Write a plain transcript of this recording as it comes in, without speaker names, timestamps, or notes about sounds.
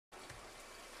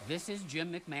This is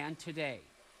Jim McMahon today,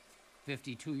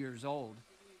 52 years old,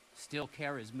 still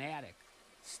charismatic,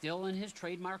 still in his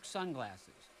trademark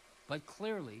sunglasses, but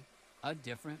clearly a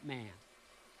different man.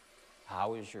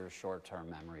 How is your short-term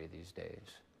memory these days?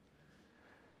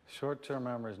 Short-term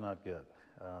memory is not good.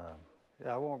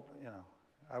 Yeah, I won't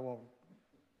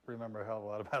remember a hell of a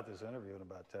lot about this interview in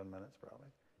about 10 minutes, probably.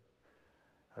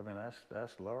 I mean,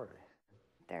 that's Lori.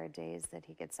 There are days that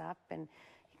he gets up and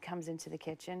he comes into the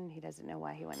kitchen. He doesn't know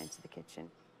why he went into the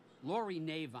kitchen. Lori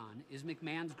Navon is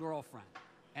McMahon's girlfriend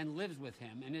and lives with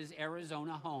him in his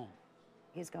Arizona home.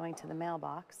 He's going to the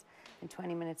mailbox, and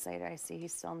 20 minutes later, I see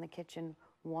he's still in the kitchen,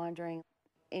 wandering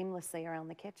aimlessly around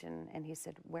the kitchen. And he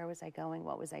said, "Where was I going?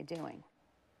 What was I doing?"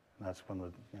 And that's when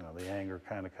the anger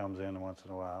kind of comes in once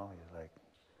in a while. He's like,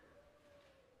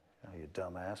 "You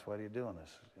dumbass, why are you doing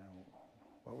this?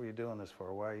 What were you doing this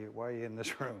for? Why are you in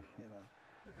this room?"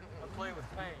 I play with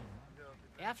pain.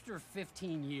 After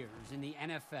 15 years in the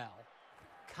NFL,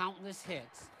 countless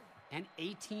hits, and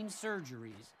 18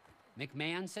 surgeries,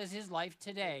 McMahon says his life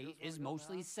today is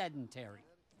mostly sedentary.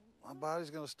 My body's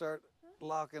going to start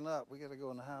locking up. We got to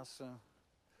go in the house soon.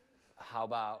 How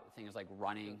about things like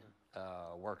running,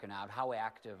 working out? How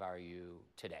active are you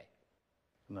today?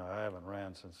 No, I haven't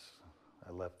ran since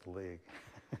I left the league.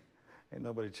 Ain't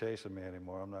nobody chasing me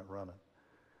anymore. I'm not running.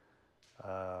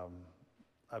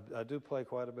 I do play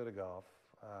quite a bit of golf.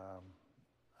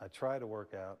 I try to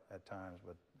work out at times,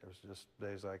 but there's just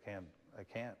days I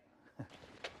can't.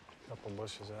 Couple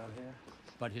bushes out here.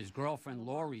 But his girlfriend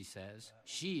Lori says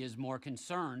she is more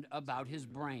concerned about his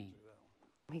brain.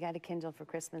 He got a Kindle for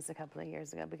Christmas a couple of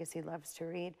years ago because he loves to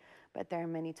read, but there are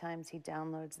many times he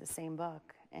downloads the same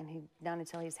book, and not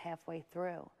until he's halfway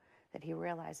through that he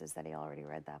realizes that he already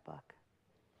read that book.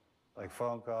 Like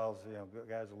phone calls,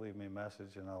 guys will leave me a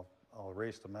message, and I'll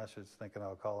erase the message thinking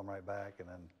I'll call them right back, and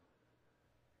then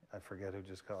I forget who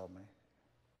just called me.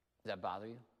 Does that bother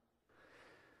you?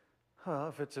 Well,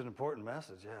 if it's an important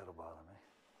message, yeah, it'll bother me.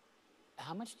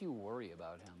 How much do you worry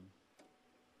about him?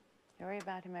 I worry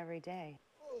about him every day.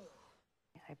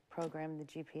 I program the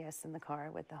GPS in the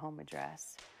car with the home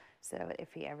address, so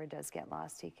if he ever does get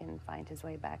lost, he can find his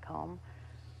way back home.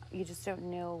 You just don't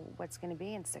know what's going to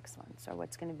be in 6 months or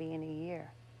what's going to be in a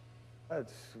year.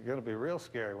 It's going to be real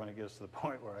scary when it gets to the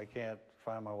point where I can't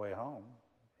find my way home.